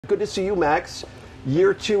Good to see you, Max.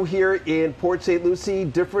 Year 2 here in Port St. Lucie,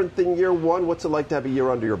 different than year 1. What's it like to have a year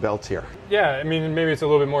under your belt here? Yeah, I mean, maybe it's a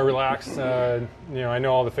little bit more relaxed. I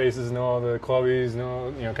know all the faces, know all the clubbies,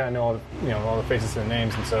 kind of know all the, all the faces and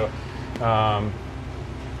names, and so,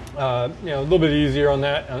 a little bit easier on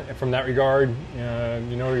that from that regard.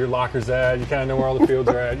 You know where your locker's at. You kind of know where all the fields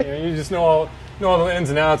are at. You just know all the ins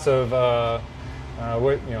and outs of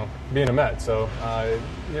being a Met. So,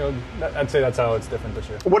 I'd say that's how it's different this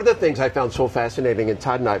year. One of the things I found so fascinating, and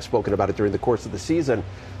Todd and I have spoken about it during the course of the season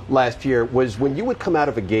last year, was when you would come out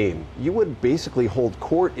of a game, you would basically hold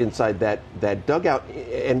court inside that dugout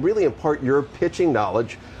and really impart your pitching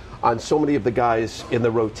knowledge on so many of the guys in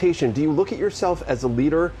the rotation. Do you look at yourself as a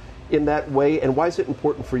leader in that way, and why is it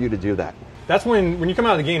important for you to do that? That's when you come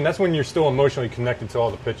out of the game, that's when you're still emotionally connected to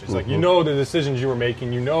all the pitches. Like, you know the decisions you were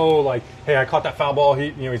making. Like, hey, I caught that foul ball.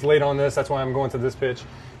 He's late on this. That's why I'm going to this pitch.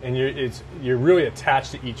 And you're really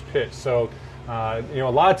attached to each pitch. So, a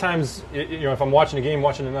lot of times, if I'm watching a game,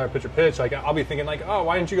 watching another pitcher pitch, like, I'll be thinking, like, oh,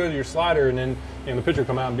 why didn't you go to your slider? And then, the pitcher will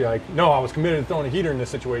come out and be like, no, I was committed to throwing a heater in this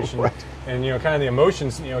situation. Right. And, kind of the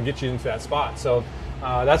emotions, get you into that spot. So,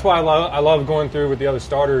 that's why I love going through with the other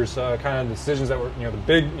starters, kind of the decisions that were,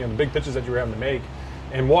 the big pitches that you were having to make,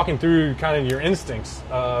 and walking through kind of your instincts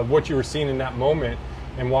of what you were seeing in that moment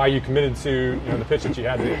and why you committed to, the pitch that you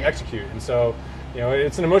had to execute. And so,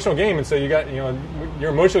 it's an emotional game, and so you got, you're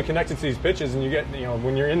emotionally connected to these pitches, and you get,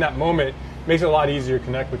 when you're in that moment, it makes it a lot easier to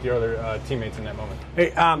connect with your other teammates in that moment.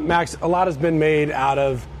 Hey, Max, a lot has been made out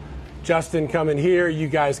of Justin coming here, you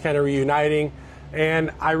guys kind of reuniting.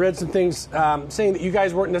 And I read some things saying that you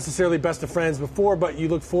guys weren't necessarily best of friends before, but you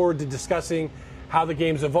look forward to discussing how the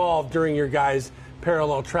game's evolved during your guys'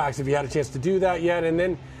 parallel tracks. Have you had a chance to do that yet? And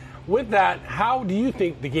then with that, how do you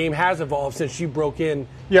think the game has evolved since you broke in?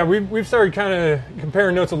 Yeah, we've started kind of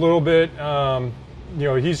comparing notes a little bit.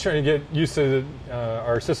 He's trying to get used to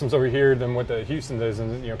our systems over here than what the Houston does,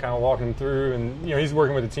 and kind of walking him through. And he's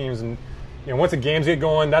working with the teams, and once the games get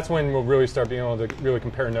going, that's when we'll really start being able to really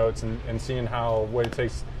compare notes and seeing what it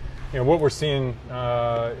takes, what we're seeing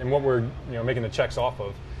and what we're making the checks off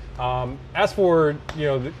of. As for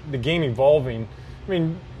the game evolving, I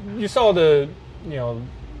mean, you saw the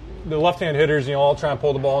left-hand hitters all trying to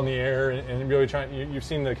pull the ball in the air and really trying. You've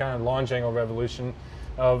seen the kind of launch angle revolution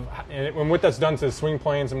of and what that's done to the swing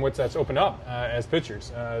planes and what that's opened up as pitchers.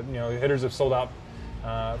 Hitters have sold out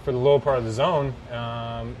for the lower part of the zone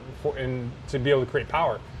and to be able to create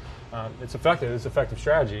power. It's effective. It's effective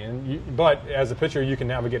strategy. But as a pitcher, you can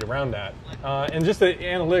navigate around that. And just the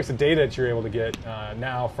analytics, the data that you're able to get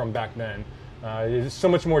now from back then is so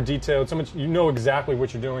much more detailed. So much exactly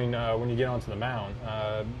what you're doing when you get onto the mound.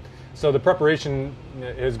 So the preparation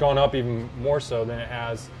has gone up even more so than it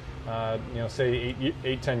has, say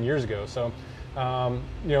 10 years ago. So.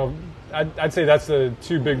 I'd say that's the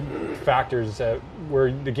two big factors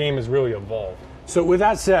where the game has really evolved. So with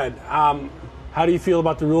that said, how do you feel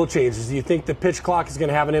about the rule changes? Do you think the pitch clock is going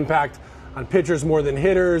to have an impact on pitchers more than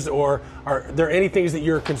hitters, or are there any things that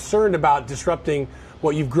you're concerned about disrupting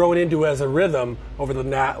what you've grown into as a rhythm over the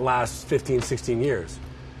last 15, 16 years?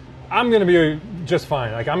 I'm going to be just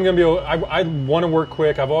fine. Like, I'm going to be able, I want to work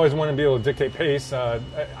quick. I've always wanted to be able to dictate pace. I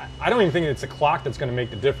don't even think it's a clock that's going to make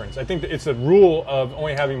the difference. I think that it's a rule of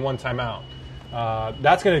only having one timeout.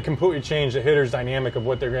 That's going to completely change the hitter's dynamic of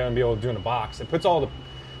what they're going to be able to do in the box. It puts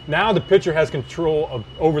now the pitcher has control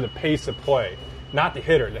over the pace of play, not the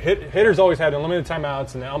hitter. The hitter's always had unlimited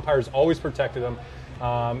timeouts, and the umpires always protected them.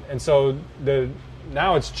 And so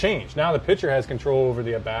now it's changed. Now the pitcher has control over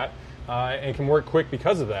the at-bat. And can work quick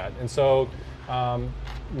because of that. And so,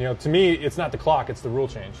 to me, it's not the clock, it's the rule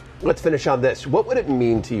change. Let's finish on this. What would it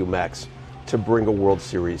mean to you, Max, to bring a World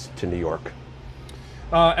Series to New York?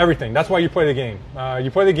 Everything. That's why you play the game.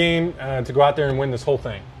 You play the game to go out there and win this whole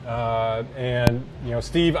thing. And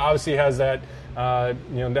Steve obviously has that,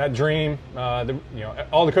 that dream.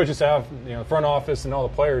 All the coaches have, the front office and all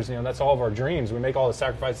the players. That's all of our dreams. We make all the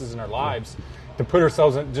sacrifices in our lives to put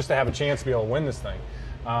ourselves in, just to have a chance to be able to win this thing.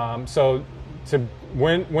 So to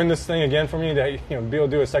win this thing again for me, to be able to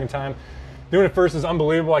do it a second time, doing it first is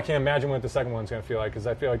unbelievable. I can't imagine what the second one's going to feel like, because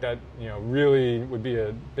I feel like that really would be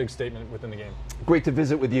a big statement within the game. Great to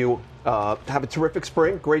visit with you. Have a terrific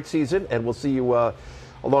spring, great season, and we'll see you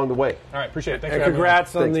along the way. All right, appreciate it. Thanks and for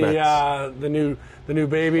congrats on Thanks, the new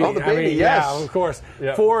baby. Oh, the baby, yes. Yeah, of course.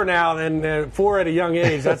 Yep. 4 now, and 4 at a young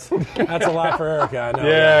age. That's a lot for Erica. I know.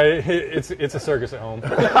 Yeah, it's a circus at home.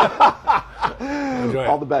 Enjoy it.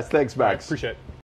 All the best. Thanks, Max. Appreciate it.